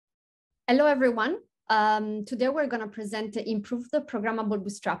Hello, everyone. Today we're going to present improved programmable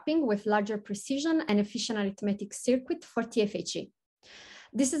bootstrapping with larger precision and efficient arithmetic circuit for TFHE.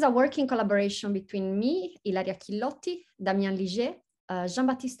 This is a working collaboration between me, Ilaria Chillotti, Damien Ligier,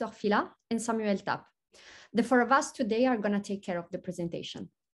 Jean-Baptiste Orfila, and Samuel Tapp. The four of us today are going to take care of the presentation.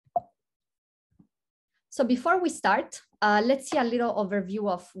 So before we start, let's see a little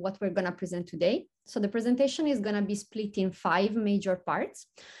overview of what we're going to present today. So the presentation is going to be split in 5 major parts.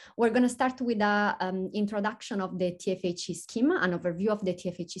 We're going to start with an introduction of the TFHE schema, an overview of the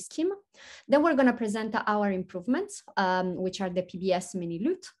TFHE schema. Then we're going to present our improvements, which are the PBS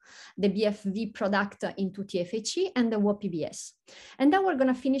mini-LUT, the BFV product into TFHE, and the WOPBS. And then we're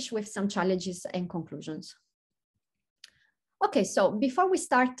going to finish with some challenges and conclusions. Okay, so before we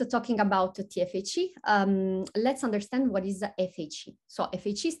start talking about TFHE, let's understand what is FHE. So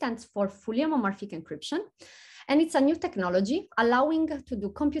FHE stands for fully homomorphic encryption, and it's a new technology allowing to do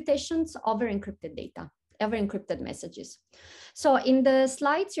computations over encrypted data, over encrypted messages. So in the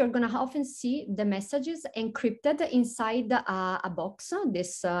slides, you're going to often see the messages encrypted inside a box.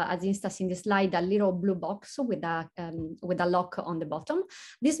 This, as instance in the slide, a little blue box with a lock on the bottom.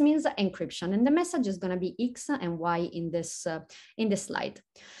 This means encryption, and the message is going to be X and Y in this slide.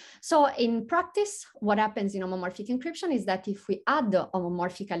 So in practice, what happens in homomorphic encryption is that if we add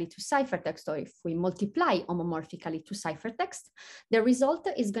homomorphically to ciphertext, or if we multiply homomorphically to ciphertext, the result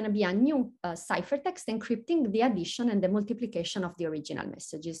is going to be a new ciphertext encrypting the addition and the multiplication of the original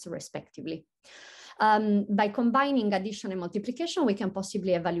messages, respectively. By combining addition and multiplication, we can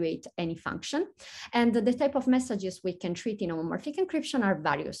possibly evaluate any function. And the type of messages we can treat in homomorphic encryption are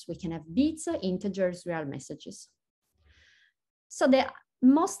various. We can have bits, integers, real messages. So the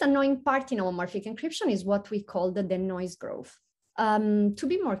most annoying part in homomorphic encryption is what we call the noise growth. To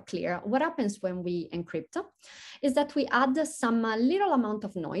be more clear, what happens when we encrypt is that we add some little amount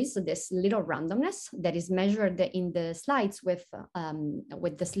of noise, this little randomness that is measured in the slides with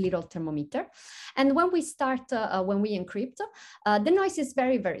this little thermometer. And when we encrypt, the noise is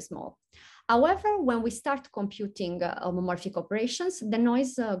very, very small. However, when we start computing homomorphic operations, the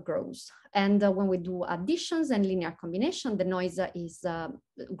noise grows. And when we do additions and linear combination, the noise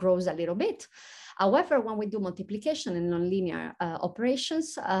grows a little bit. However, when we do multiplication and nonlinear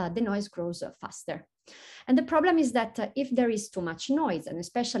operations, the noise grows faster. And the problem is that if there is too much noise, and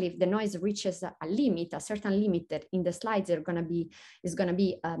especially if the noise reaches a limit, a certain limit that in the slides is going to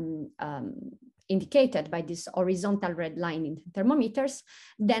be indicated by this horizontal red line in thermometers,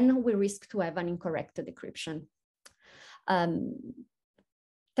 then we risk to have an incorrect decryption.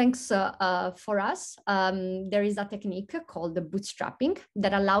 Thanks for us. There is a technique called the bootstrapping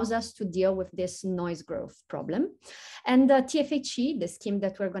that allows us to deal with this noise growth problem. And TFHE, the scheme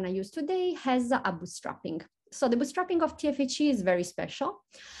that we're going to use today, has a bootstrapping. So the bootstrapping of TFHE is very special.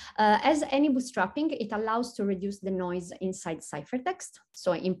 As any bootstrapping, it allows to reduce the noise inside ciphertext.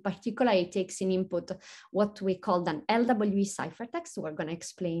 So in particular, it takes in input what we call an LWE ciphertext. We're going to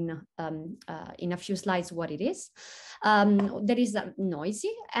explain in a few slides what it is. That is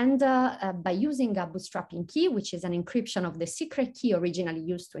noisy, and by using a bootstrapping key, which is an encryption of the secret key originally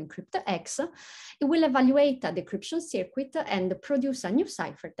used to encrypt the X, it will evaluate a decryption circuit and produce a new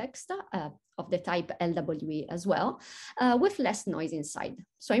ciphertext of the type LWE as well, with less noise inside.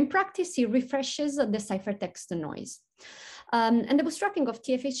 So in practice, it refreshes the ciphertext noise. And the bootstrapping of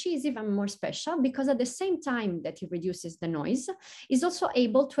TFHE is even more special because at the same time that it reduces the noise, it's also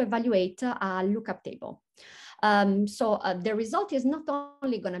able to evaluate a lookup table. The result is not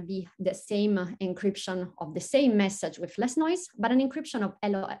only going to be the same encryption of the same message with less noise, but an encryption of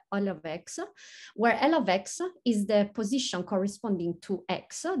L of X, where L of X is the position corresponding to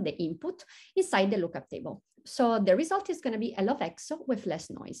X, the input, inside the lookup table. So the result is going to be L of X with less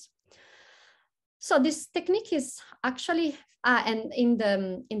noise. So this technique is actually, and in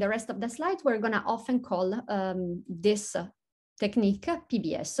the rest of the slides, we're going to often call this technique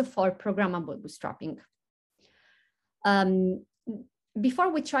PBS for programmable bootstrapping.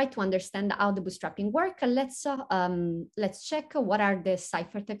 Before we try to understand how the bootstrapping works, let's check what are the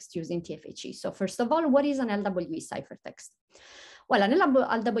ciphertexts used in TFHE. So first of all, what is an LWE ciphertext? Well, an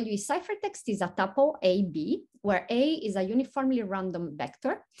LWE ciphertext is a tuple AB, where A is a uniformly random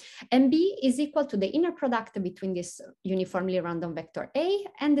vector, and B is equal to the inner product between this uniformly random vector A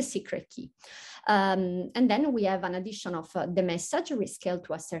and the secret key. And then we have an addition of the message rescaled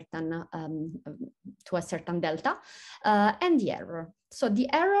to a certain delta, and the error. So the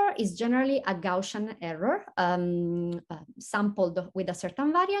error is generally a Gaussian error sampled with a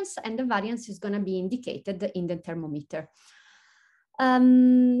certain variance, and the variance is going to be indicated in the thermometer.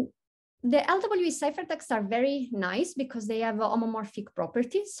 The LWE ciphertexts are very nice because they have homomorphic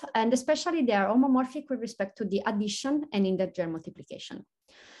properties, and especially they are homomorphic with respect to the addition and integer multiplication.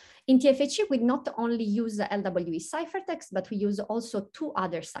 In TFHE, we not only use the LWE ciphertext, but we use also two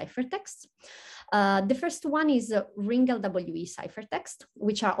other ciphertexts. The first one is ring LWE ciphertext,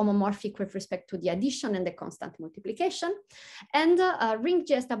 which are homomorphic with respect to the addition and the constant multiplication, and ring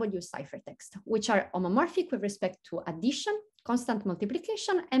GSW ciphertext, which are homomorphic with respect to addition, constant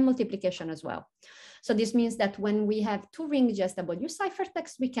multiplication, and multiplication as well. So this means that when we have two ring GSW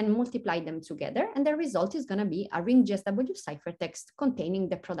ciphertexts, we can multiply them together, and the result is going to be a ring GSW ciphertext containing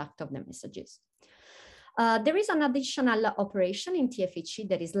the product of the messages. There is an additional operation in TFHE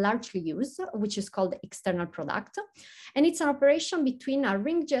that is largely used, which is called external product. And it's an operation between a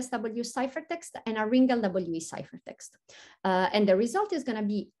ring GSW ciphertext and a ring LWE ciphertext. And the result is going to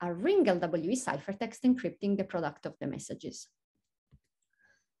be a ring LWE ciphertext encrypting the product of the messages.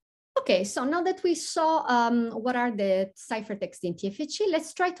 Okay, so now that we saw what are the ciphertexts in TFHE,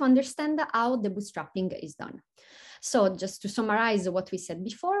 let's try to understand how the bootstrapping is done. So just to summarize what we said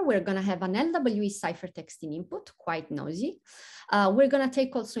before, we're going to have an LWE ciphertext in input, quite noisy. We're going to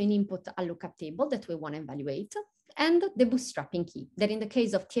take also in input a lookup table that we want to evaluate, and the bootstrapping key, that in the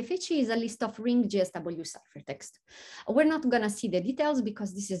case of TFHE is a list of ring GSW ciphertext. We're not going to see the details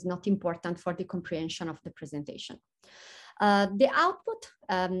because this is not important for the comprehension of the presentation. The output,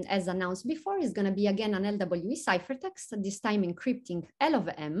 as announced before, is going to be again an LWE ciphertext, this time encrypting L of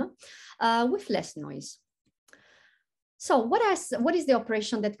M with less noise. So what is the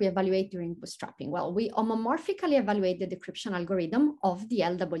operation that we evaluate during bootstrapping? Well, we homomorphically evaluate the decryption algorithm of the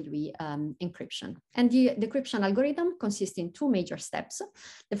LWE encryption. And the decryption algorithm consists in two major steps.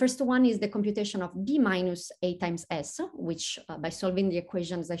 The first one is the computation of B minus A times S, which by solving the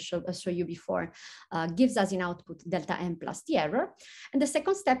equations I showed you before, gives us in output delta M plus the error. And the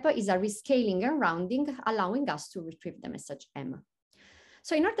second step is a rescaling and rounding, allowing us to retrieve the message M.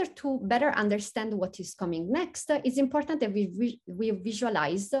 So in order to better understand what is coming next, it's important that we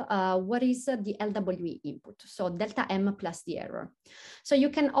visualize what is the LWE input, so delta M plus the error. So you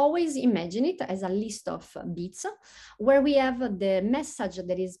can always imagine it as a list of bits where we have the message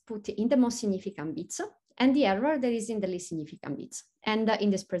that is put in the most significant bits and the error that is in the least significant bits. And in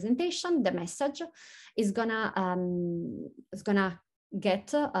this presentation, the message is gonna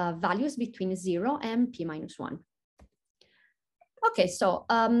get values between 0 and P minus 1. Okay, so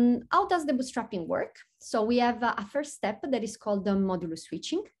how does the bootstrapping work? So we have a first step that is called the modulo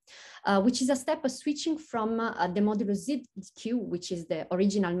switching, which is a step of switching from the modulo ZQ, which is the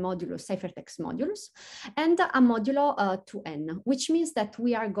original modulo ciphertext modulus, and a modulo to n, which means that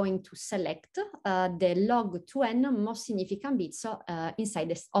we are going to select the log to n most significant bits inside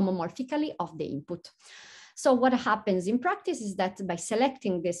this homomorphically of the input. So what happens in practice is that by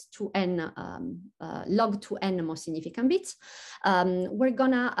selecting this log to n most significant bits, we're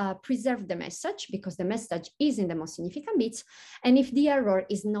gonna preserve the message because the message is in the most significant bits. And if the error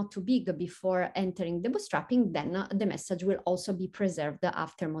is not too big before entering the bootstrapping, then the message will also be preserved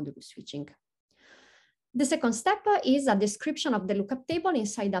after modulo switching. The second step is a description of the lookup table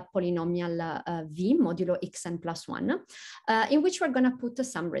inside a polynomial V modulo xn plus 1, in which we're going to put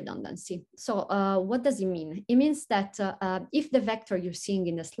some redundancy. So what does it mean? It means that if the vector you're seeing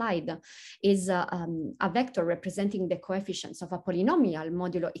in the slide is a vector representing the coefficients of a polynomial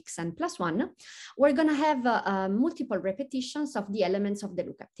modulo xn plus 1, we're going to have multiple repetitions of the elements of the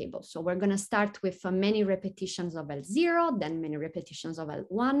lookup table. So we're going to start with many repetitions of L0, then many repetitions of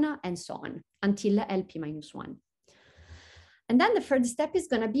L1, and so on, until LP minus 1. And then the third step is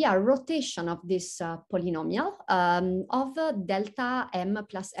going to be a rotation of this polynomial of delta M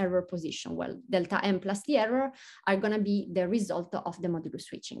plus error position. Well, delta M plus the error are going to be the result of the modulo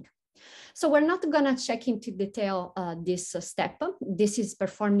switching. So we're not going to check into detail this step. This is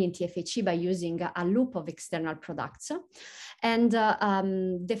performed in TFHE by using a loop of external products. And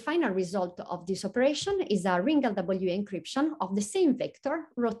the final result of this operation is a ring LWE encryption of the same vector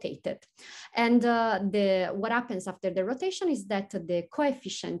rotated. And what happens after the rotation is that the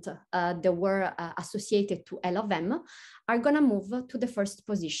coefficient that were associated to L of M are going to move to the first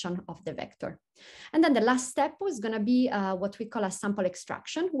position of the vector. And then the last step is going to be what we call a sample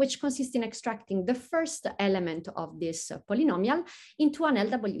extraction, which consists in extracting the first element of this polynomial into an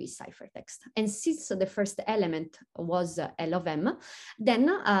LWE ciphertext. And since the first element was L of M, then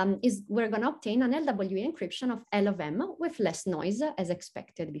we're going to obtain an LWE encryption of L of M with less noise as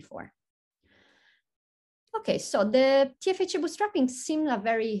expected before. Okay, so the TFHE bootstrapping seems a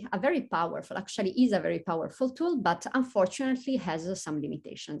very powerful, actually is a very powerful tool, but unfortunately has some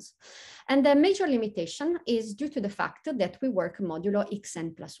limitations. And the major limitation is due to the fact that we work modulo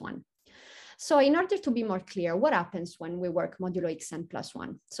xn plus 1. So in order to be more clear, what happens when we work modulo xn plus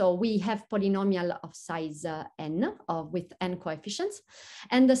 1? So we have polynomial of size n with n coefficients.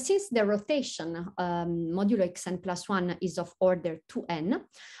 And since the rotation modulo xn plus 1 is of order 2n,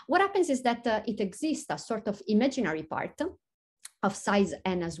 what happens is that it exists a sort of imaginary part of size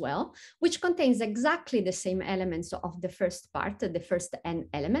n as well, which contains exactly the same elements of the first part, the first n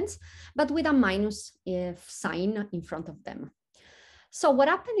elements, but with a minus sign in front of them. So what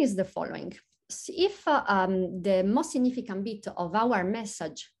happened is the following. If the most significant bit of our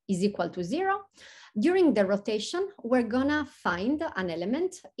message is equal to 0, during the rotation, we're gonna find an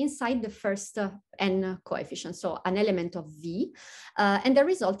element inside the first n coefficient, so an element of v, and the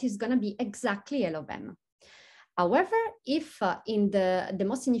result is gonna be exactly L of m. However, if in the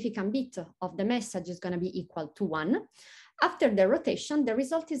most significant bit of the message is gonna be equal to 1, after the rotation, the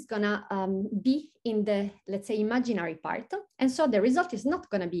result is gonna be in the, let's say, imaginary part. And so the result is not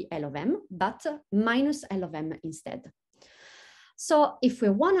gonna be L of m, but minus L of m instead. So if we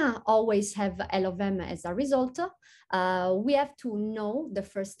wanna always have L of m as a result, we have to know the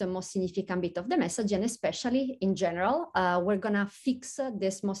first most significant bit of the message, and especially in general, we're gonna fix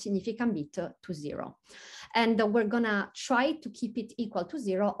this most significant bit to 0. And we're gonna try to keep it equal to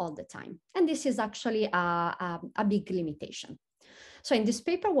 0 all the time. And this is actually a big limitation. So in this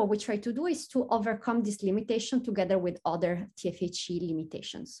paper, what we try to do is to overcome this limitation together with other TFHE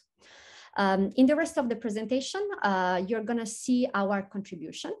limitations. In the rest of the presentation, you're gonna see our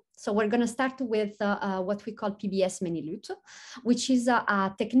contribution. So we're gonna start with what we call PBS many-LUT, which is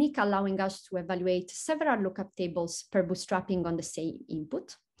a technique allowing us to evaluate several lookup tables per bootstrapping on the same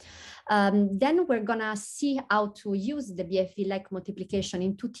input. Then we're gonna see how to use the BFV-like multiplication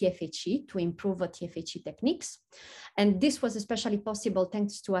into TFHE to improve TFHE techniques. And this was especially possible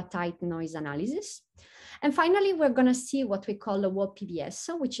thanks to a tight noise analysis. And finally, we're gonna see what we call a WOP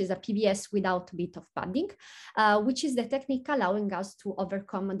PBS, which is a PBS without bit of padding, which is the technique allowing us to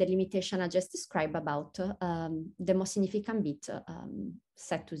overcome the limitation I just described about the most significant bit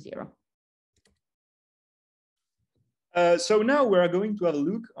set to 0. So now we are going to have a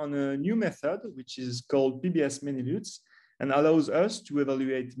look on a new method, which is called PBS many-LUTs, and allows us to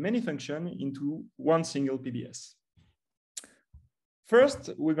evaluate many functions into one single PBS. First,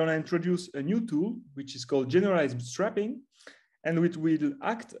 we're going to introduce a new tool, which is called generalized bootstrapping, and which will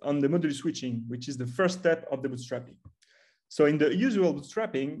act on the module switching, which is the first step of the bootstrapping. So in the usual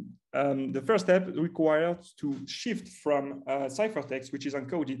bootstrapping, the first step requires to shift from ciphertext, which is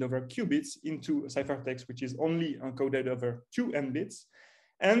encoded over q bits, into a ciphertext, which is only encoded over 2n bits,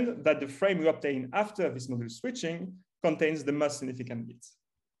 and that the frame we obtain after this module switching contains the most significant bits.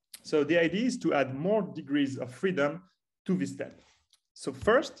 So the idea is to add more degrees of freedom to this step. So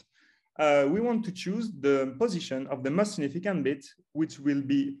first, we want to choose the position of the most significant bit, which will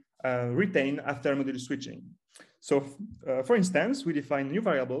be retained after module switching. So for instance, we define a new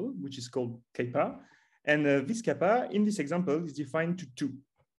variable, which is called kappa, and this kappa in this example is defined to 2.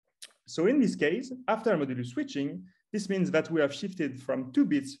 So in this case, after module switching, this means that we have shifted from 2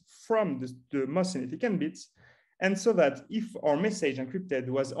 bits from the most significant bits. And so that if our message encrypted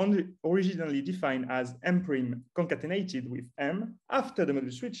was originally defined as m' concatenated with m, after the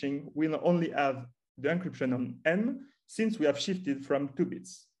module switching, we'll only have the encryption on m, since we have shifted from 2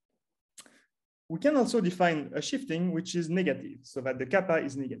 bits. We can also define a shifting which is negative, so that the kappa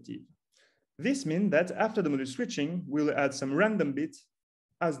is negative. This means that after the module switching, we'll add some random bit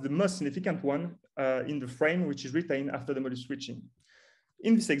as the most significant one in the frame, which is retained after the module switching.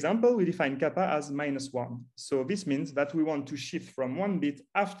 In this example, we define kappa as -1. So this means that we want to shift from 1 bit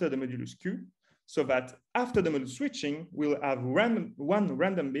after the modulus q, so that after the module switching, we'll have one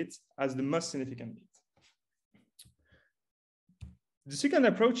random bit as the most significant bit. The second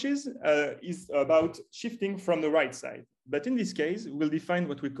approach is about shifting from the right side. But in this case, we'll define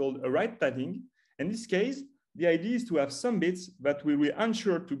what we call a right padding. In this case, the idea is to have some bits that we will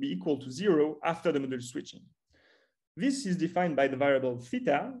ensure to be equal to 0 after the module switching. This is defined by the variable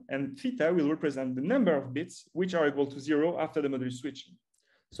theta, and theta will represent the number of bits which are equal to 0 after the module switching.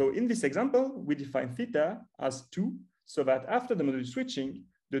 So in this example, we define theta as 2, so that after the module switching,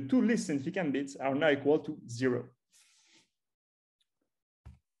 the 2 least significant bits are now equal to 0.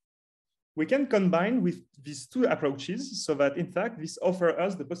 We can combine with these two approaches so that, in fact, this offers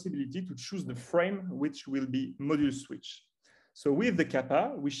us the possibility to choose the frame which will be module switch. So with the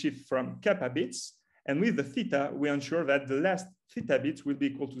kappa, we shift from kappa bits, and with the theta, we ensure that the last theta bits will be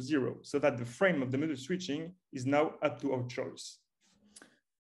equal to 0, so that the frame of the module switching is now up to our choice.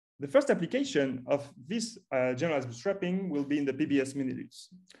 The first application of this generalized bootstrapping will be in the PBS many-LUTs.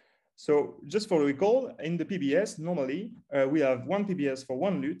 So just for recall, in the PBS, normally we have one PBS for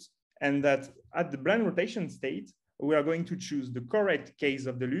one LUT, and that at the blind rotation state, we are going to choose the correct case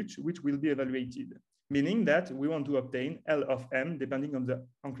of the LUT, which will be evaluated, meaning that we want to obtain L of M depending on the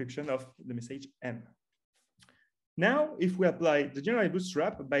encryption of the message M. Now, if we apply the general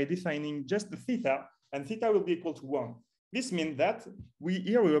bootstrap by defining just the theta, and theta will be equal to 1. This means that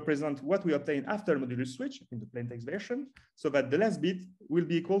here we represent what we obtain after modulus switch in the plain text version, so that the last bit will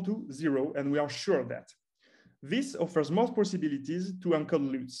be equal to 0, and we are sure of that. This offers more possibilities to encode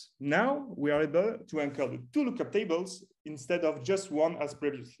LUTs. Now we are able to encode 2 lookup tables instead of just 1 as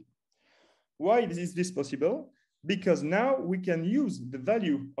previously. Why is this possible? Because now we can use the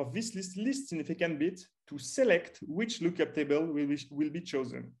value of this least significant bit to select which lookup table will be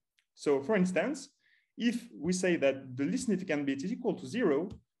chosen. So for instance, if we say that the least significant bit is equal to 0,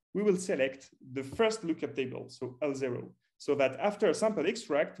 we will select the first lookup table, so L0, so that after a sample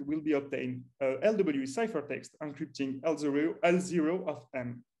extract will be obtained LWE ciphertext encrypting L0 of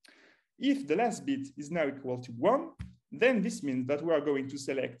M. If the last bit is now equal to 1, then this means that we are going to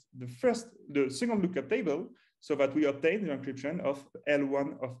select the second lookup table so that we obtain the encryption of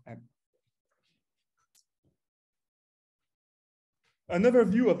L1 of M. Another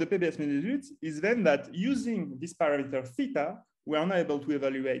view of the PBS modulus is then that using this parameter theta, we are now able to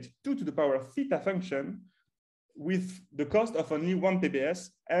evaluate 2 to the power of theta function with the cost of only 1 PBS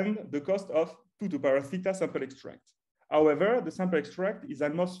and the cost of 2 to the power of theta sample extract. However, the sample extract is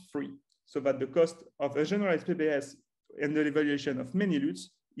almost free, so that the cost of a generalized PBS and the evaluation of many LUTs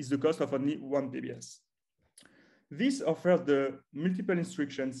is the cost of only 1 PBS. This offers the multiple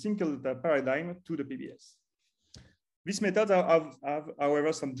instruction single data paradigm to the PBS. These methods have,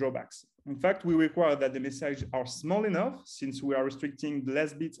 however, some drawbacks. In fact, we require that the messages are small enough, since we are restricting the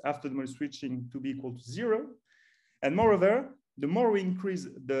last bits after the modulus switching to be equal to 0. And moreover, the more we increase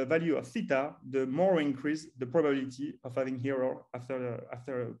the value of theta, the more we increase the probability of having error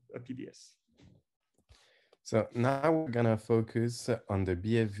after a PBS. So now we're gonna focus on the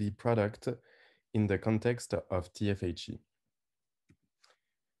BFV product in the context of TFHE.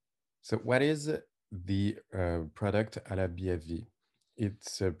 So what is the product à la BFV?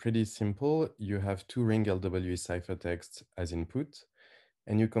 It's pretty simple. You have 2 ring LWE ciphertexts as input,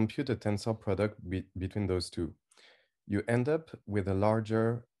 and you compute a tensor product between those 2. You end up with a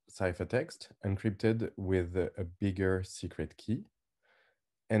larger ciphertext encrypted with a bigger secret key.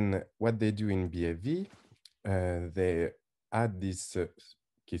 And what they do in BFV, they add this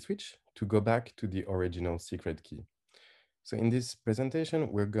key switch to go back to the original secret key. So in this presentation,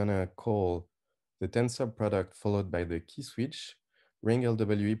 we're gonna call the tensor product followed by the key switch ring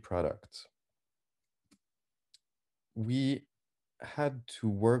LWE product. We had to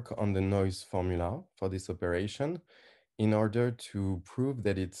work on the noise formula for this operation in order to prove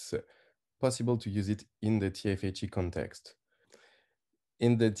that it's possible to use it in the TFHE context.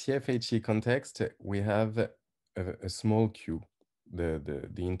 In the TFHE context, we have a small q, the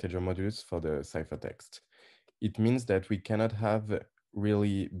integer modulus for the ciphertext. It means that we cannot have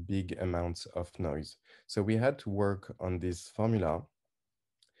really big amounts of noise. So we had to work on this formula,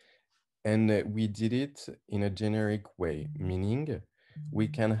 and we did it in a generic way, meaning we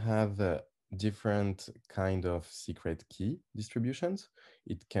can have different kind of secret key distributions.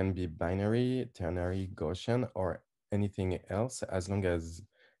 It can be binary, ternary, Gaussian, or anything else, as long as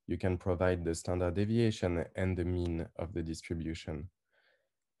you can provide the standard deviation and the mean of the distribution.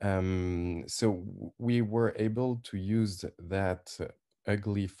 So we were able to use that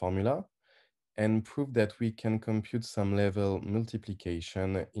ugly formula and prove that we can compute some level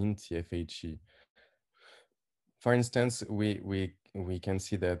multiplication in TFHE. For instance, we can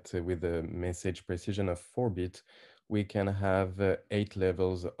see that with a message precision of 4-bit, we can have 8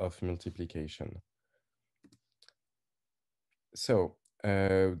 levels of multiplication. So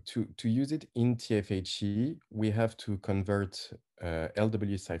to use it in TFHE, we have to convert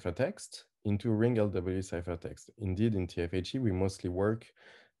LW ciphertext into ring LW ciphertext. Indeed, in TFHE, we mostly work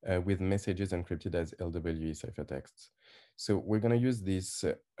with messages encrypted as LWE ciphertexts. So we're going to use this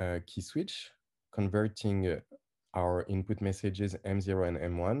key switch, converting our input messages M0 and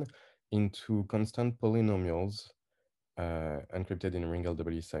M1 into constant polynomials encrypted in ring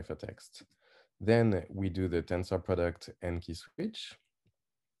LW ciphertext. Then we do the tensor product and key switch.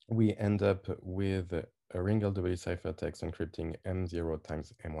 We end up with a ring LW ciphertext encrypting M0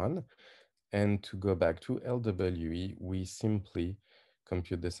 times M1. And to go back to LWE, we simply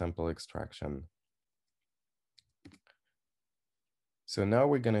compute the sample extraction. So now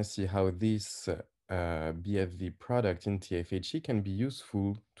we're going to see how this BFV product in TFHE can be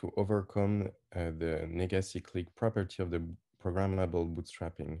useful to overcome the negacyclic property of the programmable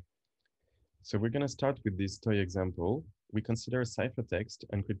bootstrapping. So we're going to start with this toy example. we consider ciphertext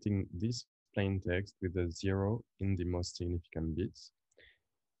encrypting this plain text with a 0 in the most significant bits,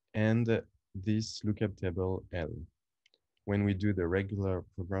 and this lookup table L. When we do the regular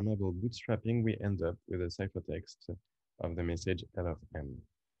programmable bootstrapping, we end up with a ciphertext of the message L of M.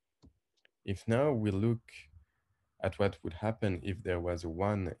 If now we look at what would happen if there was a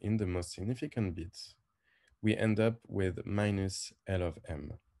 1 in the most significant bits, we end up with minus L of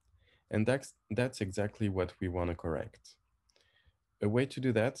M. And that's exactly what we want to correct. A way to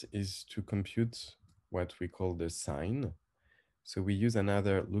do that is to compute what we call the sign. So we use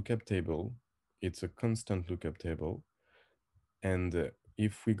another lookup table. It's a constant lookup table. And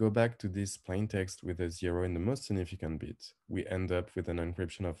if we go back to this plain text with a 0 in the most significant bit, we end up with an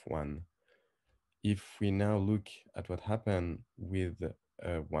encryption of 1. If we now look at what happened with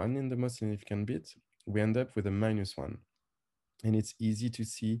a 1 in the most significant bit, we end up with a minus 1. And it's easy to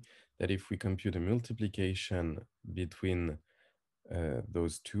see that if we compute a multiplication between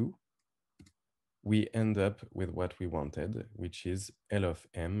those two, we end up with what we wanted, which is L of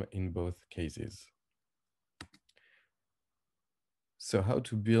M in both cases. So how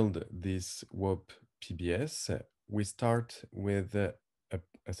to build this WOP PBS? We start with a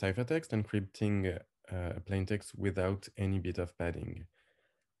ciphertext encrypting a plain text without any bit of padding.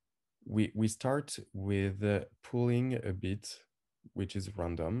 We start with pulling a bit, which is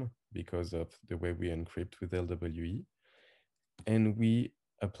random because of the way we encrypt with LWE. And we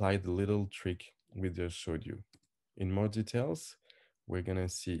apply the little trick we just showed you. In more details, we're gonna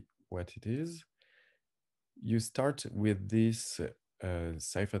see what it is. You start with this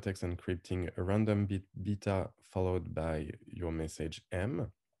ciphertext encrypting a random bit beta followed by your message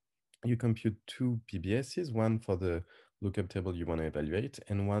M. You compute two PBSs, one for the lookup table you want to evaluate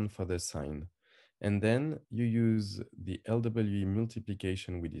and one for the sign. And then you use the LWE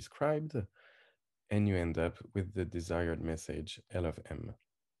multiplication we described, and you end up with the desired message L of M.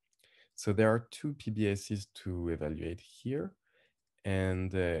 So there are two PBSs to evaluate here,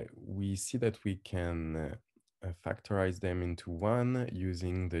 and we see that we can factorize them into one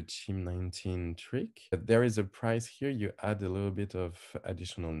using the chim19 trick. But there is a price here. You add a little bit of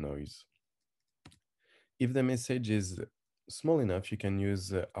additional noise. If the message is small enough, you can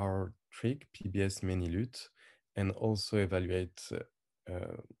use our trick, PBS many-lut, and also evaluate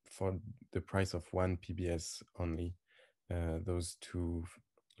for the price of one PBS only, those two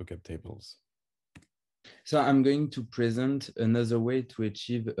lookup tables. So I'm going to present another way to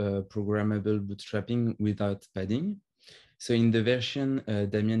achieve programmable bootstrapping without padding. So in the version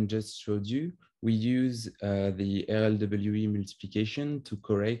Damien just showed you, we use the RLWE multiplication to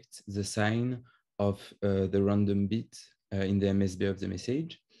correct the sign of the random bit in the MSB of the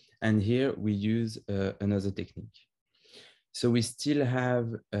message. And here we use another technique. So we still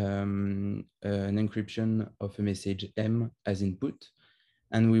have an encryption of a message M as input,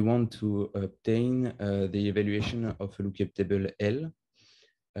 and we want to obtain the evaluation of a lookup table L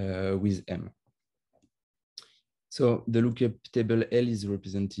with M. So the lookup table L is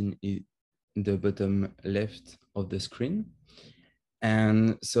represented in the bottom left of the screen.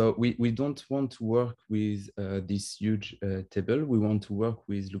 And so we don't want to work with this huge table. We want to work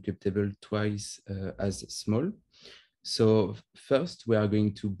with lookup table twice as small. So first, we are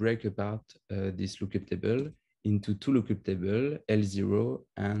going to break apart this lookup table into two lookup tables, L0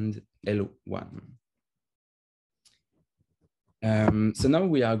 and L1. So now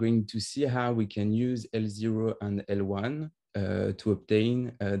we are going to see how we can use L0 and L1 to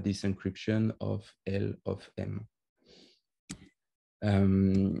obtain this encryption of L of M.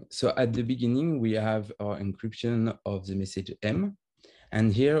 So at the beginning, we have our encryption of the message M.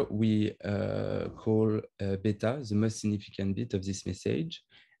 And here we call beta the most significant bit of this message,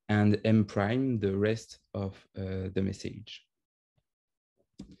 and M prime the rest of the message.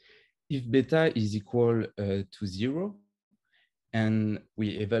 If beta is equal to 0, and we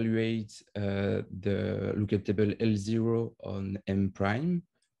evaluate the lookup table L0 on M prime,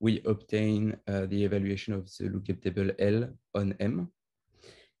 we obtain the evaluation of the lookup table L on M.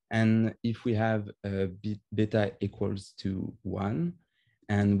 And if we have beta equals to 1,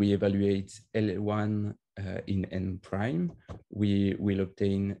 and we evaluate L1 in N prime, we will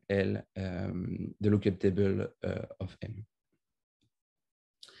obtain L, the lookup table of M.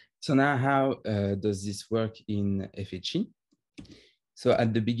 So now how does this work in FHE? So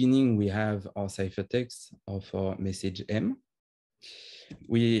at the beginning, we have our ciphertext of our message M.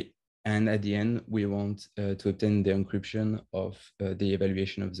 And at the end, we want to obtain the encryption of the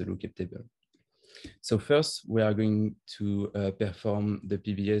evaluation of the lookup table. So first, we are going to perform the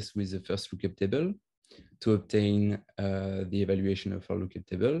PBS with the first lookup table to obtain the evaluation of our lookup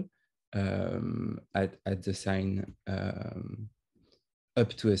table. at the sign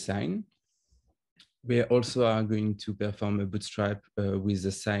up to a sign. We also are going to perform a bootstrap with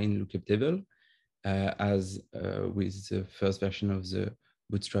the sign lookup table, as with the first version of the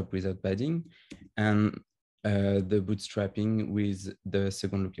bootstrap without padding, and the bootstrapping with the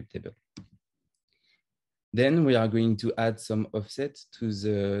second lookup table. Then we are going to add some offset to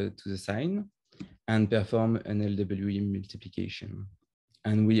the sign and perform an LWE multiplication.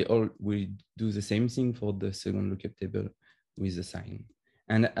 And we do the same thing for the second lookup table with the sign.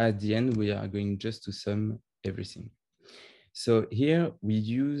 And at the end, we are going just to sum everything. So here we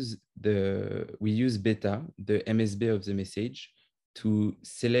use beta, the MSB of the message, to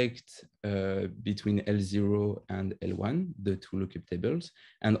select between L0 and L1, the two lookup tables,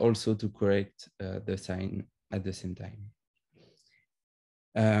 and also to correct the sign at the same time.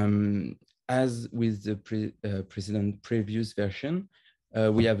 As with the previous version,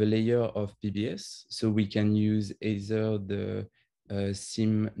 we have a layer of PBS, so we can use either the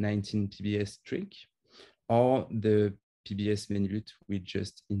SIM19 PBS trick or the PBS menu we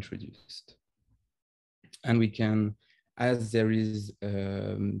just introduced. And we can, as there is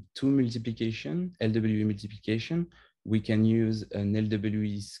two multiplication, LWE multiplication, we can use an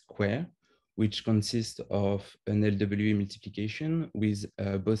LWE square, which consists of an LWE multiplication with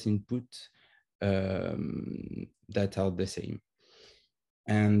both input that are the same.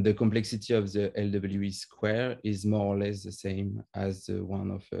 And the complexity of the LWE square is more or less the same as the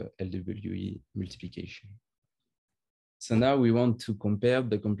one of LWE multiplication. So now we want to compare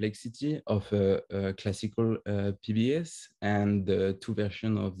the complexity of a classical PBS and the two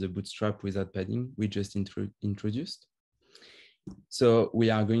versions of the bootstrap without padding we just introduced. So we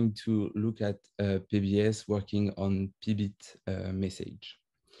are going to look at PBS working on pbit message.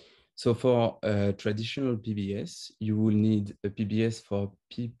 So for traditional PBS, you will need a PBS for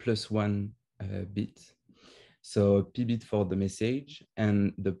p+1 bit. So pbit for the message,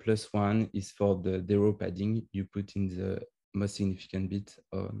 and the +1 is for the zero padding you put in the most significant bit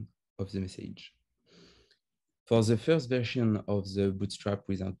of the message. For the first version of the bootstrap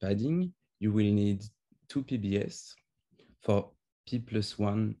without padding, you will need 2 PBS for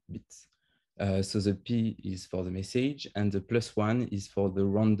p+1 bits. So the P is for the message, and the +1 is for the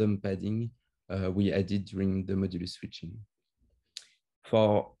random padding we added during the modulus switching.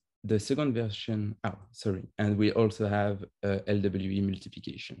 For the second version, and we also have LWE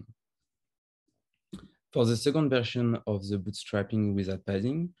multiplication. For the second version of the bootstrapping without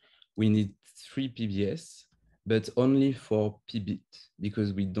padding, we need 3 PBS, but only for pbit,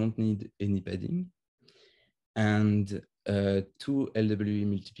 because we don't need any padding, and 2 LWE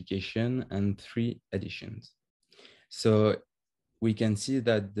multiplication and 3 additions. So we can see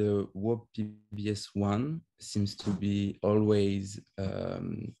that the WOP PBS1 seems to be always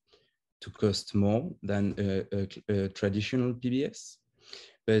to cost more than a traditional PBS,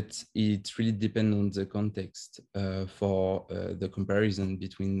 but it really depends on the context for the comparison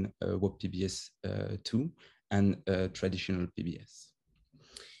between WOP PBS2 and traditional PBS.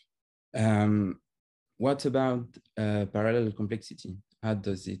 What about parallel complexity? How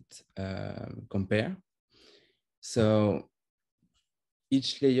does it compare? So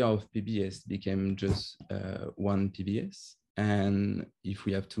each layer of PBS became just one PBS. And if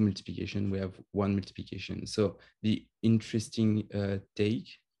we have 2 multiplication, we have 1 multiplication. So the interesting take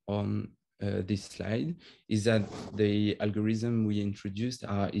on this slide is that the algorithm we introduced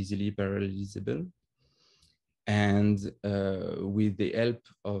are easily parallelizable. And with the help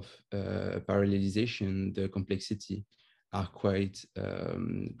of parallelization, the complexity are quite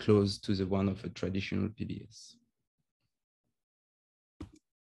close to the one of a traditional PBS.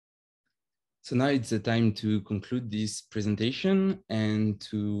 So now it's the time to conclude this presentation, and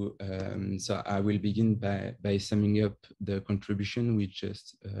to so I will begin by summing up the contribution we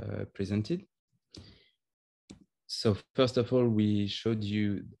just presented. So first of all, we showed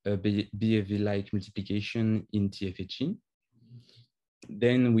you a BAV-like multiplication in TFHE.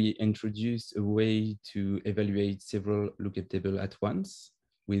 Then we introduced a way to evaluate several lookup tables at once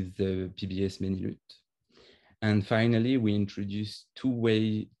with the PBS menu. And finally, we introduced 2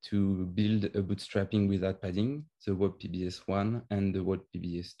 ways to build a bootstrapping without padding, the WOP PBS1 and the WOP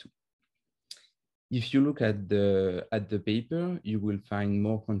PBS2. If you look at the paper, you will find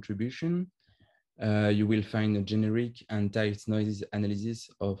more contribution. You will find a generic and tight noise analysis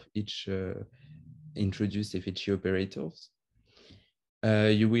of each introduced FHE operators.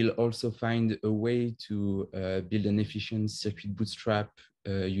 You will also find a way to build an efficient circuit bootstrap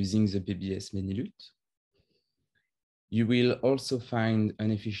using the PBS menu. You will also find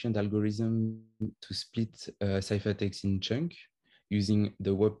an efficient algorithm to split ciphertext in chunks using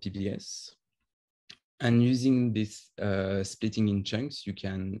the WOP PBS. And using this splitting in chunks, you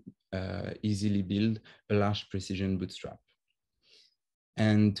can easily build a large precision bootstrap.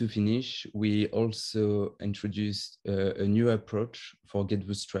 And to finish, we also introduced a new approach for get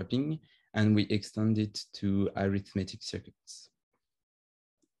bootstrapping, and we extend it to arithmetic circuits.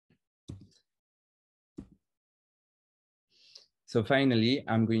 So finally,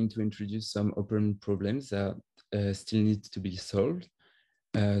 I'm going to introduce some open problems that still need to be solved.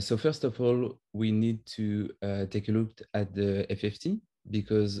 So first of all, we need to take a look at the FFT,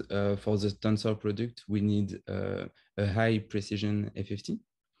 because for the tensor product, we need a high precision FFT.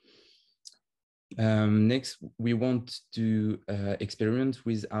 Next, we want to experiment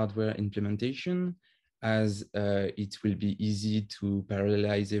with hardware implementation, as it will be easy to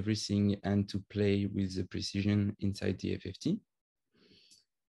parallelize everything and to play with the precision inside the FFT.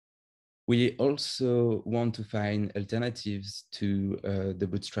 We also want to find alternatives to the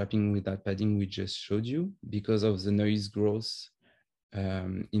bootstrapping without padding we just showed you, because of the noise growth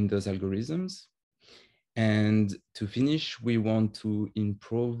in those algorithms. And to finish, we want to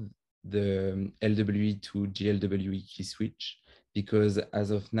improve the LWE to GLWE key switch, because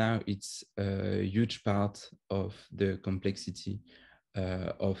as of now, it's a huge part of the complexity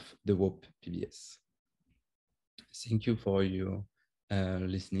of the WOP PBS. Thank you for your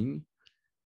listening.